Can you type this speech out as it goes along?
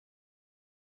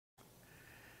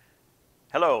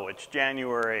Hello, it's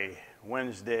January,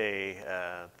 Wednesday,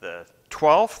 the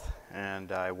 12th, and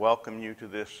I welcome you to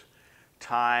this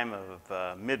time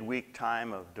of midweek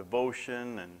time of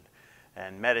devotion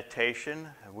and meditation.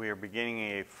 We are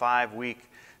beginning a 5-week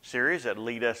series that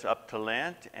lead us up to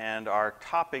Lent, and our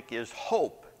topic is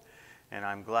hope. And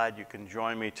I'm glad you can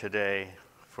join me today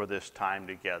for this time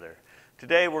together.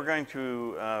 Today we're going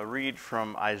to read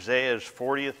from Isaiah's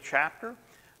 40th chapter,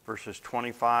 verses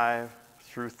 25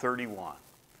 through 31.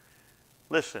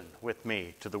 Listen with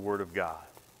me to the Word of God.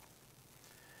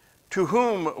 To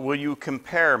whom will you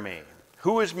compare me?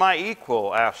 Who is my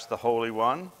equal? Asked the Holy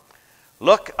One.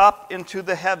 Look up into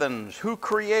the heavens. Who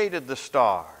created the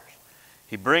stars?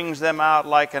 He brings them out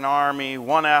like an army,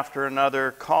 one after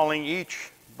another, calling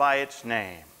each by its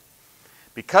name.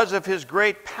 Because of his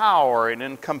great power and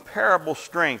incomparable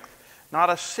strength, not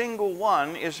a single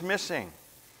one is missing.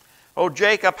 O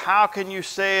Jacob, how can you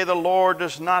say the Lord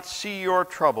does not see your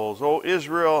troubles? O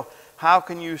Israel, how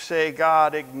can you say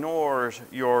God ignores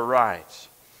your rights?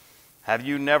 Have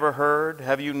you never heard?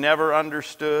 Have you never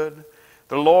understood?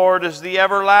 The Lord is the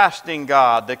everlasting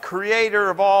God, the creator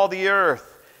of all the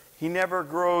earth. He never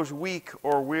grows weak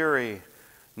or weary.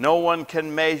 No one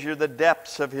can measure the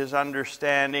depths of his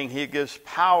understanding. He gives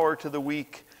power to the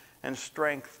weak and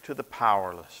strength to the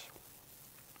powerless.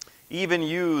 Even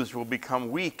youths will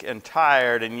become weak and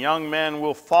tired, and young men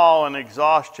will fall in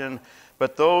exhaustion,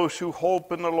 but those who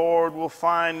hope in the Lord will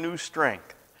find new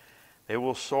strength. They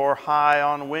will soar high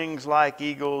on wings like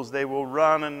eagles. They will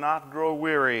run and not grow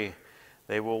weary.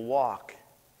 They will walk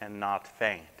and not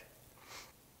faint.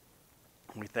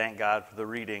 We thank God for the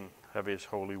reading of His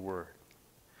holy word.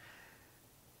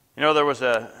 You know, there was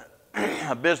a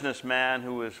businessman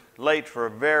who was late for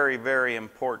a very, very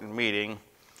important meeting,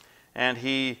 and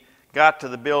he got to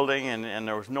the building and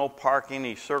there was no parking.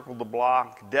 He circled the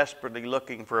block, desperately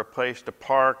looking for a place to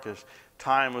park as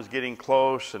time was getting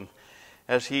close. And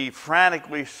as he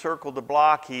frantically circled the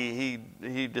block, he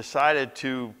decided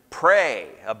to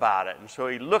pray about it. And so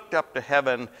he looked up to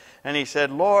heaven and he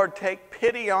said, Lord, take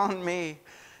pity on me.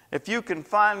 If you can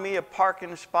find me a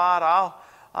parking spot,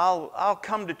 I'll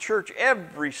come to church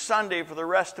every Sunday for the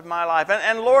rest of my life.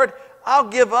 And Lord, I'll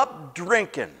give up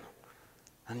drinking.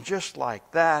 And just like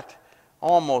that,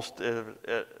 almost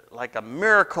like a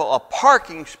miracle, a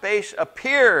parking space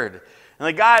appeared. And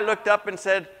the guy looked up and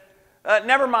said,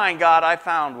 never mind, God, I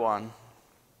found one.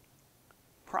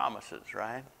 Promises,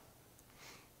 right?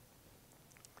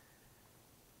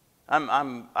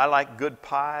 I like good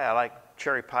pie. I like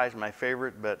cherry pie is my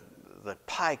favorite, but the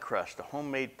pie crust, the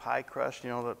homemade pie crust,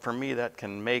 you know, for me that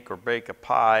can make or break a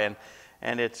pie.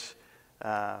 And it's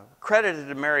credited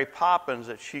to Mary Poppins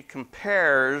that she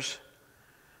compares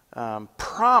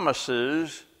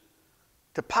promises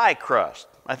to pie crust.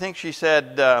 I think she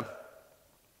said,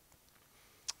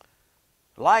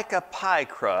 like a pie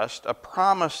crust, a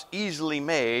promise easily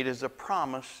made is a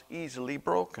promise easily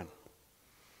broken.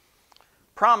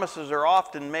 Promises are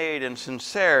often made in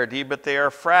sincerity, but they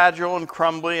are fragile and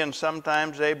crumbly, and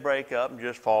sometimes they break up and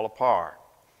just fall apart.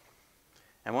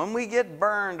 And when we get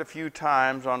burned a few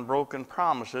times on broken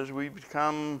promises, we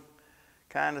become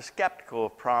kind of skeptical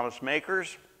of promise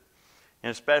makers, and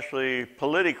especially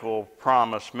political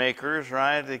promise makers,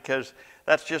 right? Because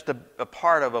that's just a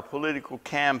part of a political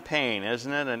campaign,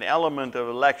 isn't it? An element of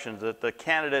elections, that the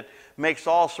candidate makes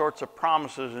all sorts of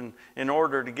promises in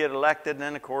order to get elected, and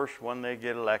then, of course, when they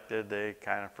get elected, they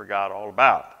kind of forgot all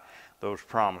about those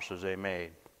promises they made.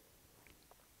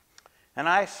 And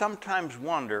I sometimes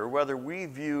wonder whether we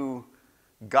view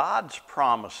God's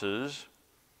promises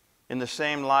in the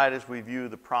same light as we view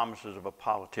the promises of a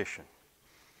politician.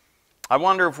 I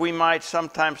wonder if we might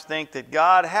sometimes think that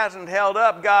God hasn't held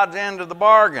up God's end of the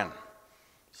bargain,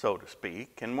 so to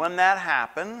speak. And when that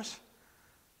happens,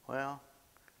 well,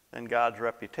 then God's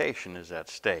reputation is at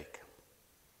stake.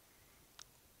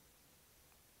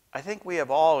 I think we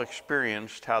have all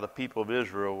experienced how the people of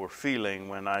Israel were feeling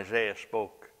when Isaiah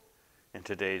spoke in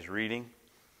today's reading.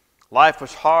 Life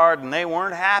was hard and they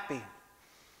weren't happy.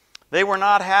 They were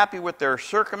not happy with their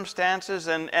circumstances,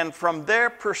 and from their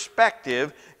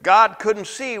perspective, God couldn't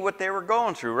see what they were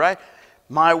going through, right?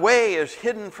 My way is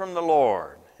hidden from the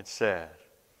Lord, it says.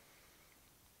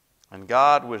 And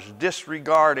God was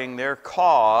disregarding their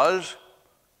cause,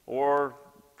 or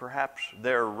perhaps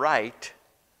their right.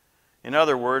 In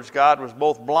other words, God was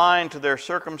both blind to their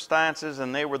circumstances,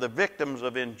 and they were the victims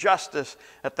of injustice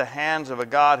at the hands of a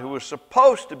God who was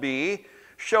supposed to be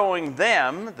showing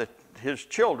them, His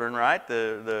children, right,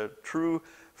 the true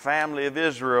family of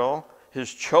Israel,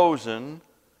 His chosen,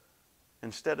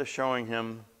 instead of showing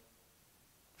Him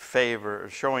favor,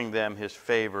 showing them his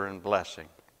favor and blessing.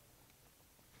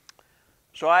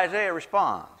 So Isaiah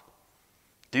responds,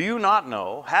 "Do you not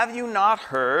know? Have you not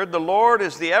heard? The Lord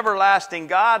is the everlasting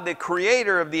God, the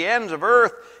creator of the ends of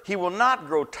earth. He will not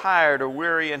grow tired or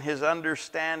weary, and his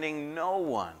understanding no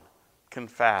one can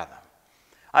fathom."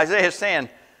 Isaiah is saying,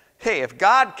 hey, if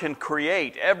God can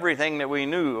create everything that we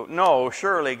know,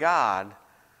 surely God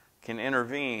can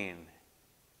intervene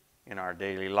in our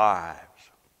daily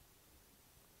lives.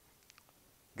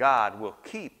 God will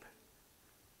keep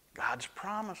God's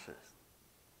promises.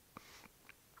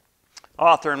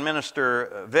 Author and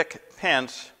minister Vic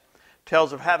Pence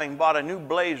tells of having bought a new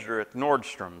blazer at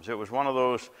Nordstrom's. It was one of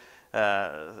those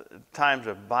times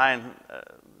of buying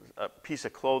a piece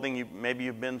of clothing. Maybe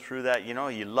you've been through that. You know,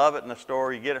 you love it in the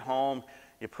store. You get it home.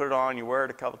 You put it on. You wear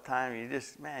it a couple of times. You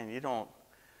just, man, you don't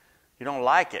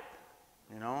like it.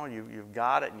 You know, you've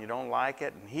got it and you don't like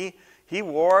it. And he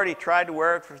wore it. He tried to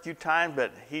wear it for a few times,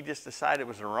 but he just decided it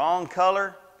was the wrong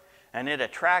color. And it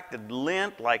attracted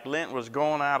lint, like lint was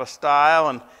going out of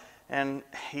style. And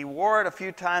he wore it a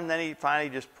few times, then he finally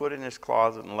just put it in his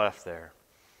closet and left there.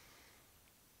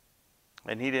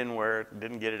 And he didn't wear it,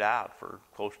 didn't get it out for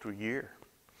close to a year.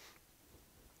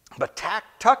 But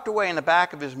tucked away in the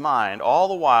back of his mind all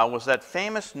the while was that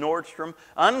famous Nordstrom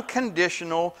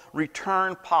unconditional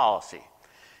return policy.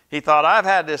 He thought, I've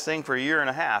had this thing for a year and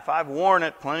a half. I've worn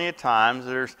it plenty of times.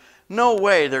 There's no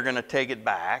way they're going to take it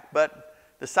back. But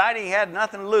deciding he had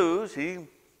nothing to lose, he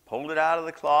pulled it out of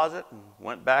the closet and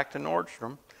went back to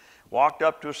Nordstrom. Walked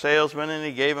up to a salesman and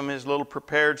he gave him his little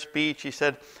prepared speech. He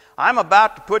said, "I'm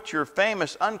about to put your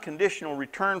famous unconditional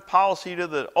return policy to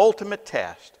the ultimate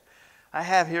test. I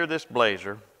have here this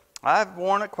blazer. I've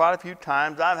worn it quite a few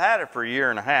times. I've had it for a year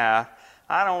and a half.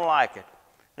 I don't like it.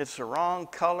 It's the wrong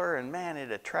color and man, it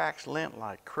attracts lint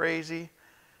like crazy.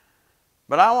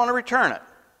 But I want to return it.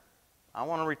 I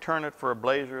want to return it for a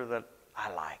blazer that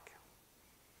I like."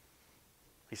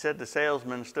 He said the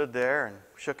salesman stood there and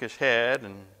shook his head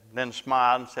and then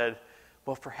smiled and said,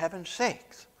 "Well, for heaven's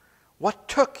sakes, what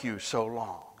took you so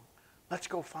long? Let's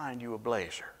go find you a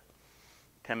blazer."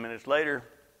 10 minutes later,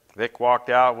 Vic walked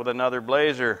out with another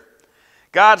blazer.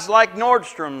 God's like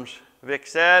Nordstrom's, Vic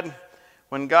said.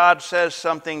 When God says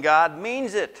something, God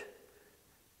means it.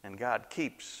 And God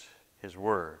keeps his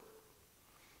word.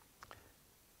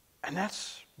 And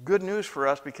that's good news for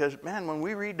us because, man, when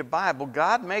we read the Bible,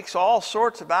 God makes all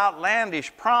sorts of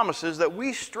outlandish promises that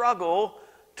we struggle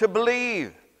to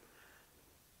believe.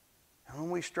 And when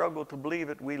we struggle to believe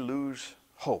it, we lose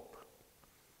hope.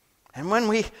 And when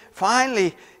we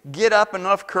finally get up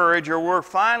enough courage, or we're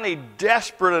finally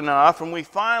desperate enough, and we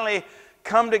finally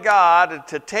come to God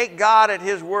to take God at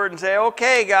his word and say,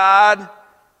 "Okay, God,"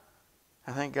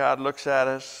 I think God looks at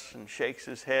us and shakes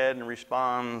his head and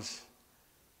responds,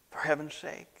 "For heaven's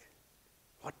sake,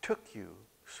 what took you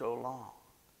so long?"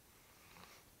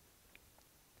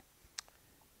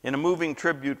 In a moving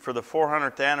tribute for the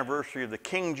 400th anniversary of the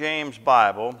King James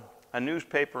Bible, a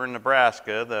newspaper in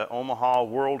Nebraska, the Omaha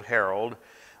World Herald,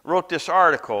 wrote this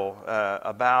article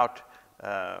about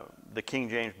the King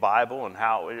James Bible and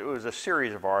how it was a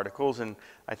series of articles, and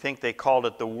I think they called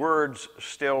it "The Words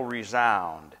Still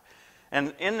Resound."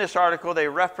 And in this article, they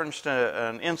referenced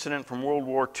an incident from World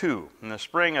War II. In the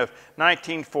spring of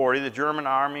 1940, the German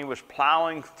army was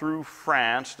plowing through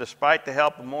France despite the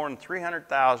help of more than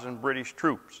 300,000 British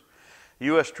troops.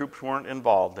 U.S. troops weren't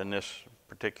involved in this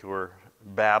particular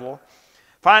battle.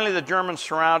 Finally, the Germans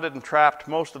surrounded and trapped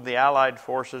most of the Allied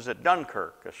forces at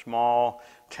Dunkirk, a small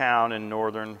town in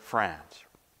northern France.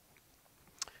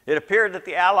 It appeared that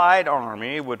the Allied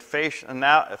army would face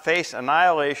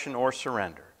annihilation or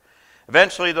surrender.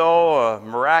 Eventually, though,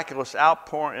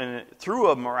 through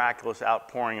a miraculous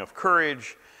outpouring of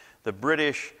courage, the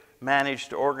British managed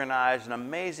to organize an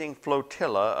amazing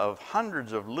flotilla of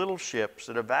hundreds of little ships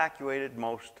that evacuated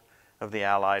most of the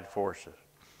Allied forces.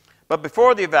 But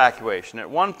before the evacuation, at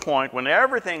one point, when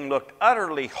everything looked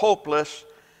utterly hopeless,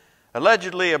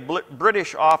 allegedly a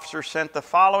British officer sent the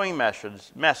following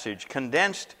message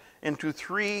condensed into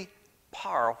 3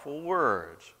 powerful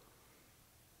words: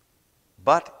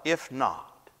 "But if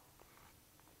not."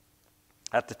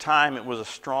 At the time, it was a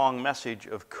strong message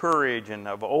of courage and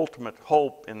of ultimate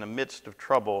hope in the midst of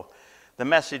trouble. The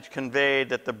message conveyed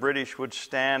that the British would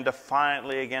stand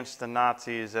defiantly against the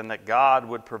Nazis and that God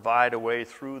would provide a way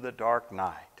through the dark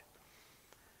night.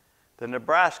 The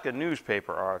Nebraska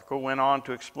newspaper article went on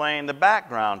to explain the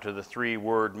background to the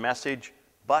 3-word message,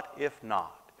 "But if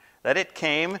not," that it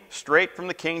came straight from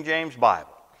the King James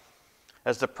Bible.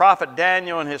 As the prophet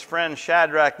Daniel and his friends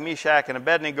Shadrach, Meshach, and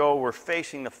Abednego were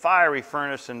facing the fiery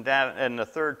furnace in the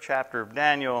 3rd chapter of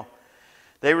Daniel,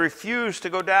 they refused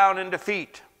to go down in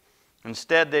defeat.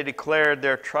 Instead, they declared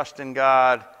their trust in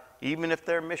God, even if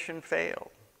their mission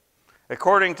failed.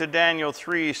 According to Daniel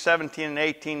 3:17 and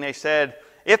 18, they said,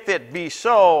 "If it be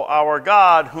so, our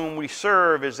God, whom we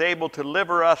serve, is able to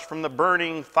deliver us from the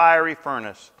burning fiery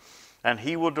furnace, and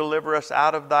he will deliver us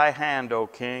out of thy hand, O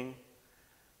king.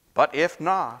 But if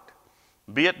not,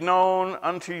 be it known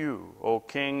unto you, O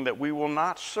king, that we will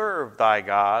not serve thy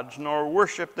gods, nor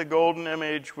worship the golden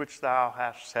image which thou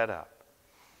hast set up."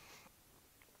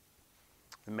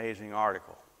 Amazing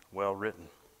article, well written.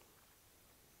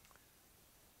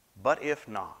 But if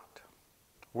not,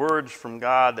 words from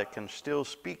God that can still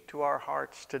speak to our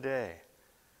hearts today.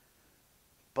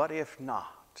 But if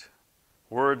not,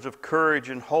 words of courage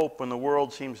and hope when the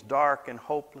world seems dark and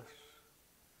hopeless.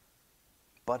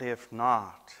 But if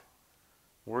not,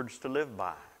 words to live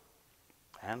by,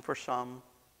 and for some,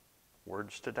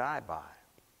 words to die by.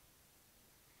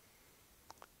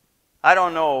 I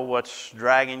don't know what's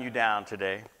dragging you down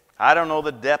today. I don't know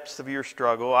the depths of your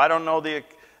struggle. I don't know the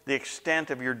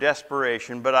extent of your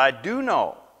desperation, but I do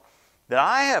know that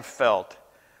I have felt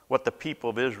what the people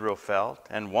of Israel felt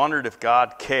and wondered if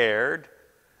God cared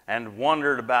and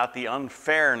wondered about the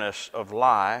unfairness of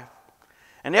life.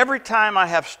 And every time I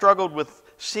have struggled with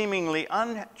seemingly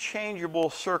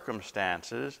unchangeable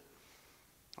circumstances,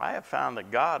 I have found that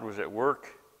God was at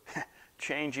work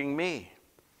changing me,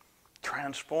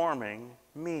 transforming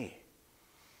me.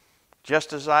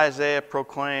 Just as Isaiah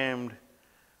proclaimed,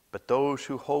 "But those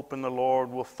who hope in the Lord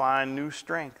will find new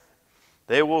strength.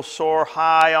 They will soar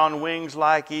high on wings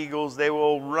like eagles. They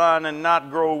will run and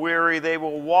not grow weary. They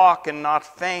will walk and not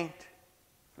faint."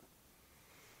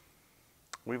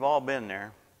 We've all been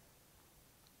there.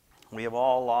 We have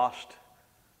all lost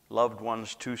loved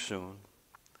ones too soon,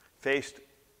 faced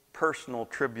personal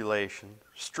tribulation,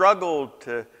 struggled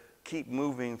to keep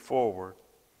moving forward.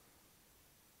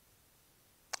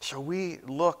 So we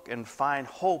look and find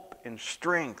hope and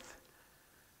strength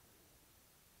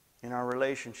in our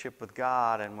relationship with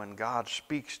God, and when God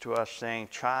speaks to us saying,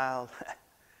 "Child,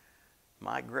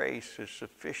 my grace is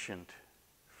sufficient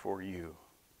for you."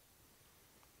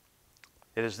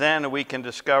 It is then that we can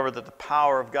discover that the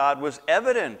power of God was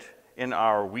evident in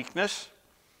our weakness.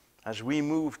 As we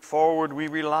moved forward, we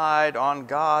relied on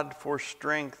God for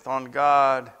strength, on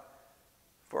God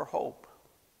for hope.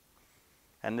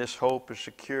 And this hope is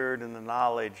secured in the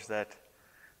knowledge that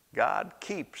God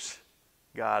keeps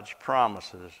God's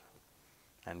promises,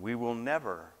 and we will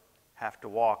never have to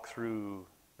walk through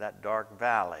that dark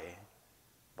valley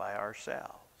by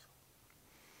ourselves.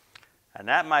 And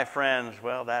that, my friends,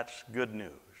 well, that's good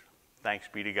news. Thanks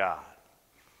be to God.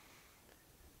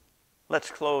 Let's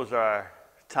close our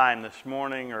time this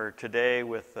morning or today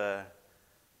with a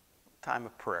time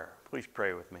of prayer. Please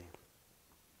pray with me.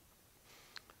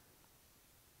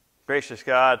 Gracious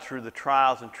God, through the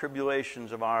trials and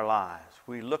tribulations of our lives,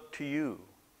 we look to you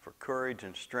for courage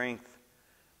and strength.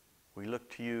 We look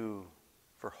to you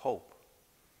for hope,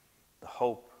 the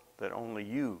hope that only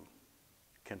you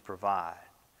can provide.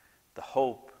 The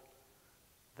hope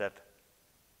that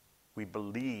we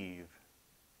believe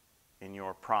in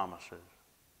your promises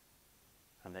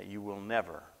and that you will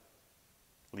never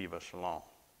leave us alone.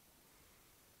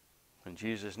 In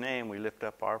Jesus' name, we lift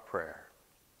up our prayer.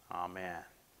 Amen.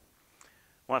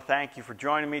 I want to thank you for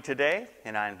joining me today,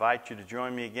 and I invite you to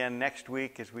join me again next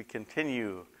week as we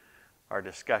continue our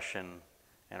discussion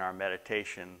and our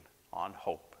meditation on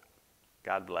hope.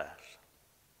 God bless.